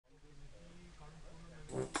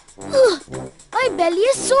belly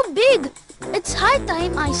is so big. It's high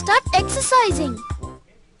time I start exercising.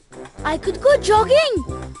 I could go jogging.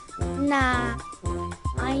 Nah,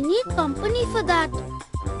 I need company for that.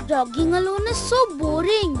 Jogging alone is so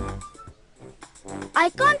boring.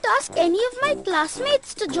 I can't ask any of my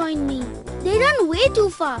classmates to join me. They run way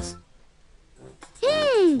too fast.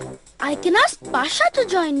 I can ask Pasha to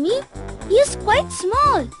join me. He is quite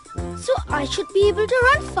small, so I should be able to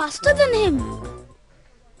run faster than him.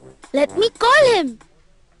 Let me call him.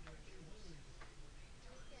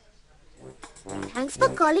 Thanks for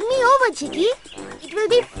calling me over, Jiggy. It will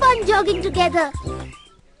be fun jogging together.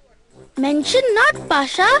 Mention not,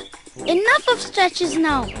 Pasha. Enough of stretches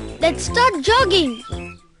now. Let's start jogging.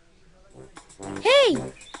 Hey,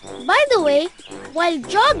 by the way, while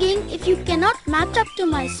jogging, if you cannot match up to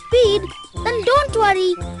my speed, then don't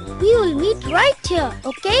worry. We will meet right here,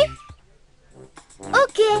 okay?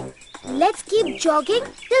 Okay, let's keep jogging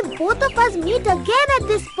till both of us meet again at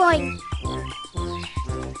this point.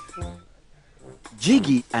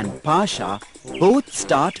 Jiggy and Pasha both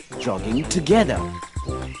start jogging together.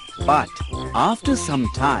 But after some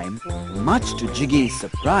time, much to Jiggy's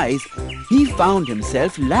surprise, he found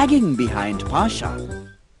himself lagging behind Pasha.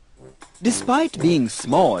 Despite being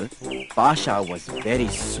small, Pasha was very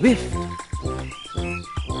swift.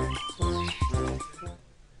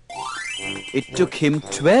 It took him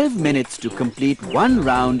 12 minutes to complete one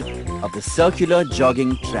round of the circular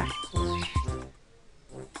jogging track.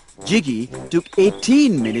 Jiggy took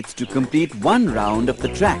 18 minutes to complete one round of the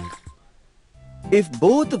track. If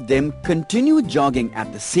both of them continue jogging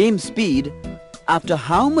at the same speed, after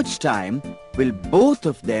how much time will both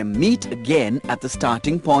of them meet again at the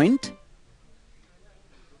starting point?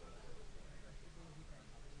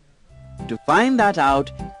 To find that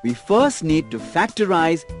out, we first need to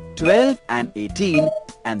factorize 12 and 18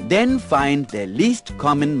 and then find their least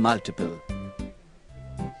common multiple.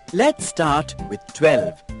 Let's start with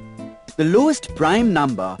 12. The lowest prime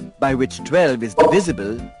number by which 12 is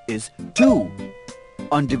divisible is 2.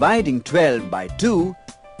 On dividing 12 by 2,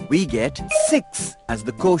 we get 6 as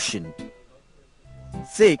the quotient.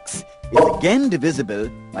 6 is again divisible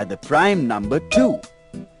by the prime number 2.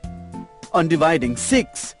 On dividing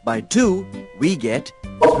 6 by 2, we get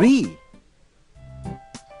 3.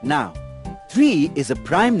 Now, 3 is a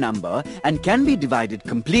prime number and can be divided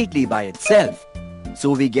completely by itself,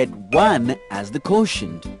 so we get 1 as the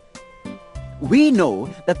quotient. We know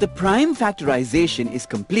that the prime factorization is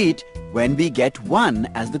complete when we get 1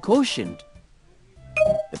 as the quotient.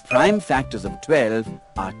 The prime factors of 12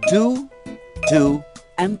 are 2, 2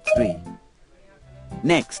 and 3.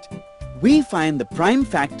 Next, we find the prime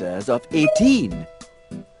factors of 18.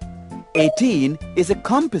 18 is a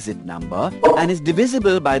composite number and is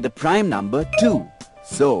divisible by the prime number 2.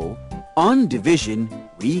 So, on division,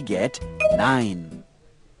 we get 9.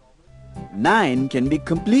 9 can be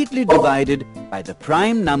completely divided by the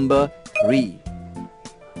prime number 3.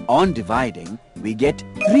 On dividing, we get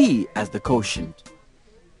 3 as the quotient.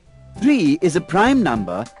 3 is a prime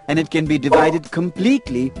number and it can be divided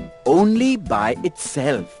completely only by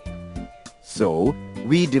itself. So,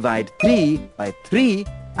 we divide 3 by 3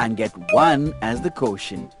 and get 1 as the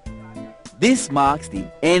quotient. This marks the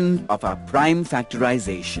end of our prime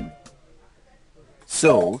factorization.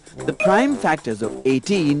 So, the prime factors of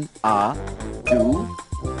 18 are 2,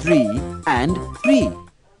 3 and 3.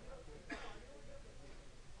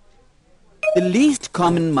 The least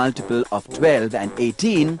common multiple of 12 and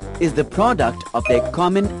 18 is the product of their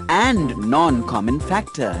common and non-common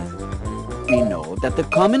factors. We know that the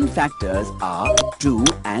common factors are 2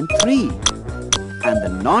 and 3. And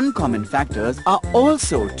the non-common factors are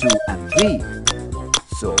also 2 and 3.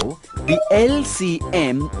 So, the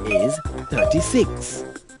LCM is 36.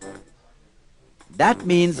 That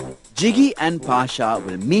means Jiggy and Pasha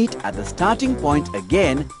will meet at the starting point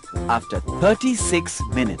again after 36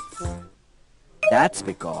 minutes. That's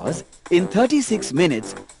because in 36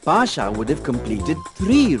 minutes, Pasha would have completed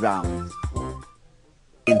 3 rounds.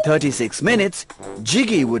 In 36 minutes,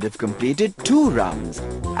 Jiggy would have completed 2 rounds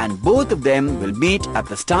and both of them will meet at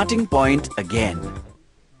the starting point again.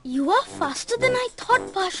 You are faster than I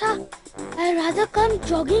thought, Pasha. I'd rather come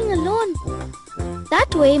jogging alone.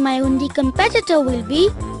 That way my only competitor will be,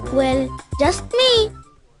 well, just me.